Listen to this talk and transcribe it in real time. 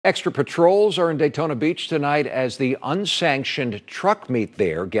Extra patrols are in Daytona Beach tonight as the unsanctioned truck meet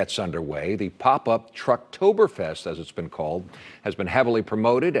there gets underway. The pop-up Trucktoberfest, as it's been called, has been heavily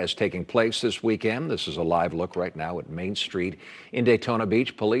promoted as taking place this weekend. This is a live look right now at Main Street in Daytona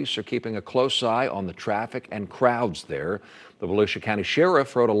Beach. Police are keeping a close eye on the traffic and crowds there. The Volusia County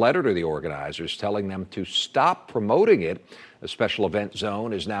Sheriff wrote a letter to the organizers telling them to stop promoting it. A special event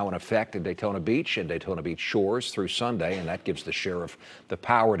zone is now in effect in Daytona Beach and Daytona Beach shores through Sunday, and that gives the sheriff the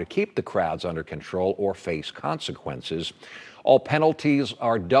power to keep the crowds under control or face consequences. All penalties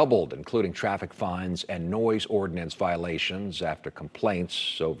are doubled, including traffic fines and noise ordinance violations after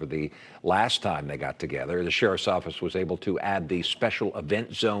complaints over the last time they got together. The sheriff's office was able to add the special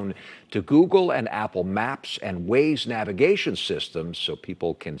event zone to Google and Apple Maps and Waze navigation systems so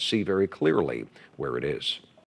people can see very clearly where it is.